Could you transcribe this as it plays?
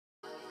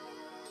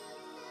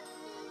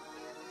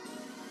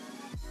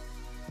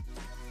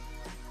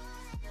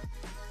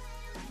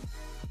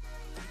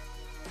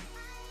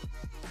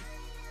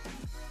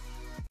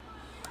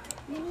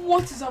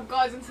What is up,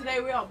 guys? And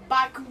today we are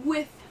back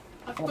with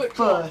a foot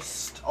draft.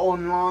 First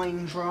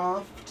online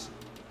draft. So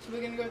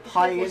we're gonna go with the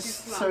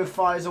highest so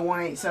far is a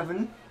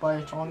 187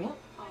 by Tanya.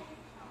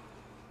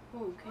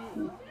 Oh, okay.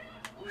 I'm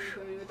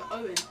going with the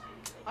Owen.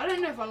 I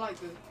don't know if I like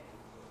the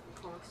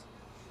cards.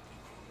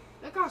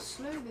 Look how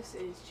slow this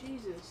is.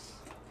 Jesus.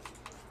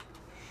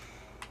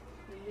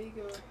 La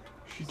Liga.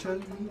 She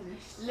told me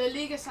this. La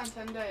Liga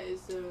Santander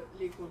is the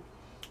League One.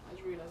 I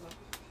just realised that.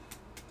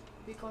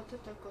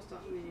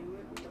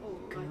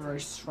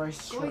 Rice.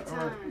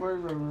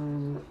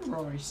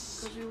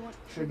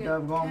 Should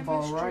have gone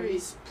for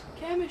rice.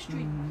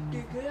 Chemistry,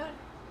 digger.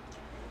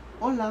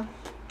 Hola.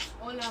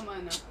 Hola,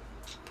 mana.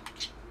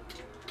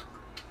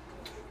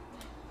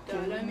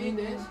 Tell me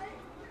this.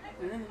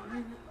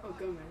 Oh,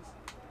 Gomez.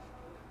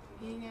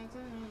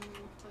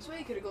 I swear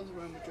he could have gone to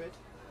Real Madrid.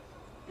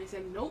 And he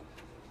said, nope.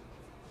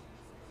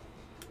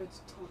 Go to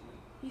Tottenham.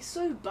 He's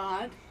so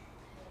bad.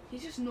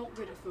 He's just not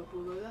good at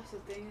football though, that's the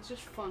thing, it's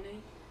just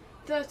funny.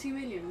 30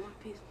 million, what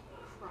a piece of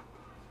crap.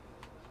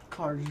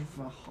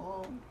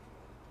 Carvajal.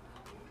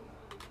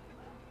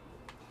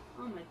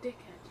 I'm a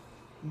dickhead.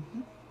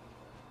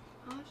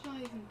 How did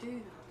I even do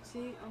that?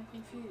 See, I'm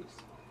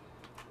confused.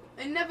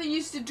 I never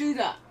used to do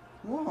that.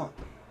 What?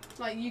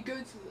 Like, you go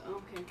to the...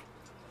 Okay.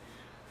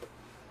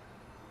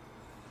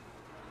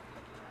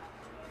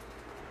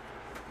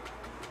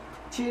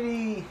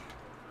 Titty.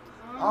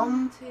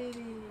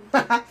 Titty.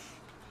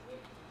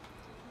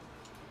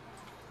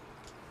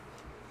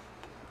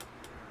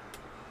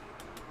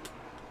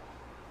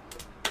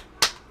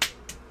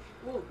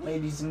 Whoa.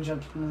 Ladies and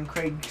gentlemen,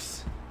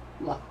 Craig's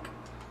luck.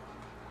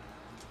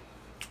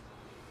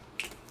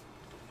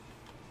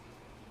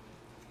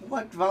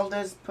 What?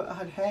 Valdez put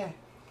her hair.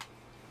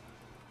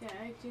 Yeah,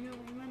 do you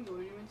remember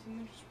when you went to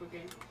Middlesbrough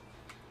game?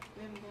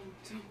 We haven't gone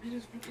to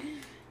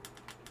Middlesbrough.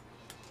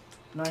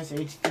 Nice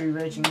 83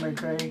 rating by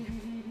Craig.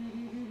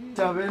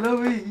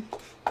 WWE.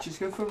 Just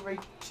go for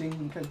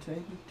rating. Gotta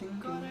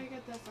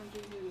get that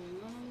something to do.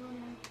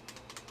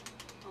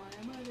 I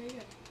am a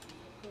digger.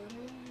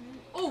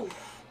 Oh!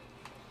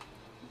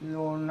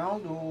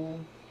 Ronaldo.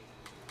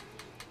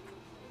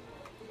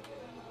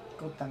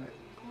 God damn it.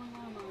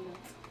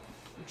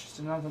 Just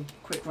another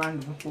quick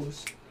round of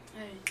applause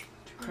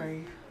to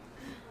Craig.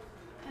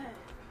 Hey,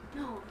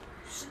 no.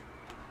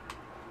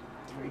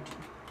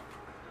 Rating.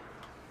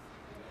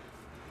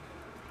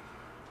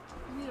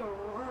 We need a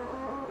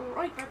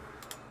right back.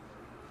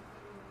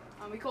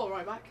 And we call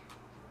right back.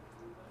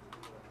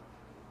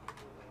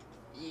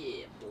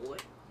 Yeah, boy.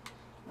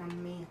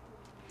 And me.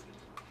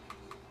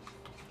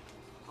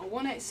 A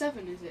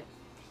 187, is it?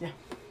 Yeah.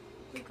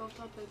 We got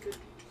that good.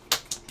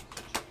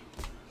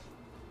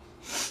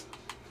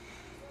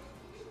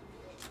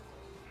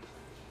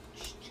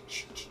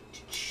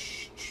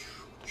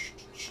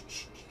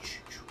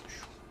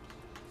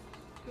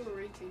 Your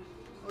rating.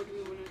 Or do we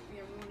want to?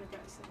 Yeah, we want to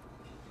get a set.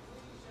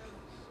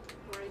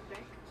 Right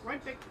back.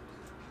 Right back.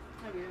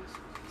 There we go.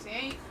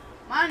 See?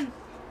 Man,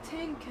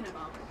 thinking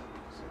about it.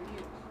 So we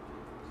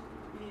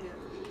need a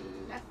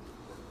left.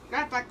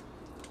 Left back.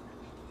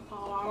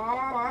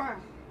 Oh.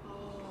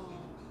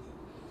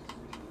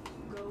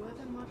 Go with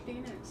the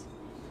Martinez.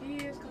 He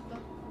has got the.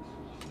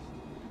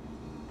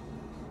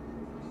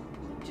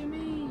 What do you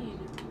mean?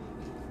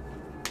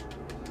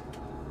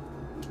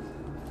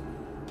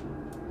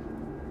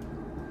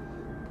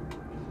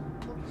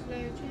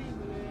 Oxlade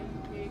Chamberlain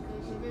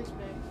because of his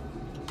back.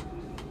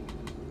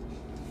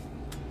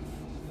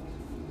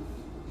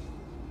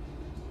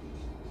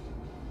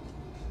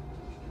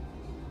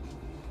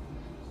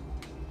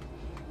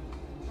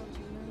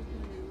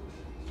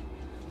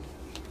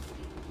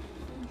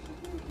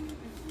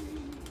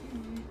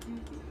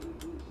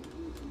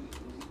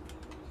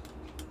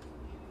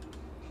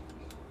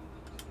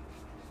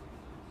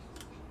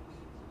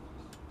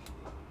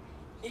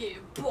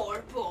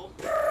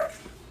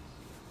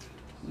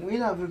 We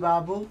love you,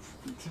 Babble.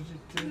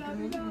 We love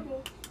you,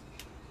 Babble.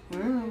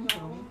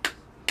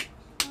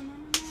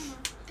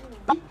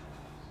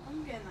 I'm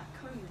getting that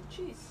cone,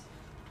 jeez.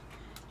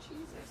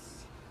 Jesus.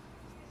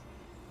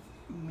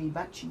 Me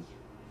batchy.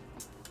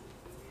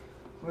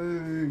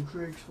 Hey,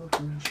 Craig's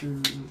fucking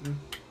shit.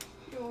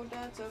 Your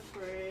dad's a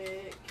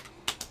frick.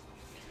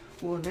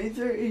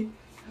 130.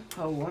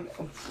 I want.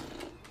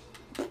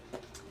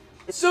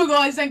 So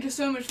guys, thank you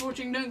so much for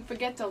watching. Don't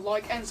forget to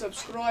like and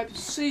subscribe.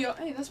 See ya.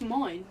 Hey, that's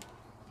mine.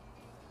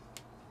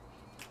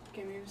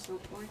 Okay, maybe it's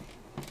not mine.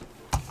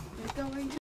 It's going to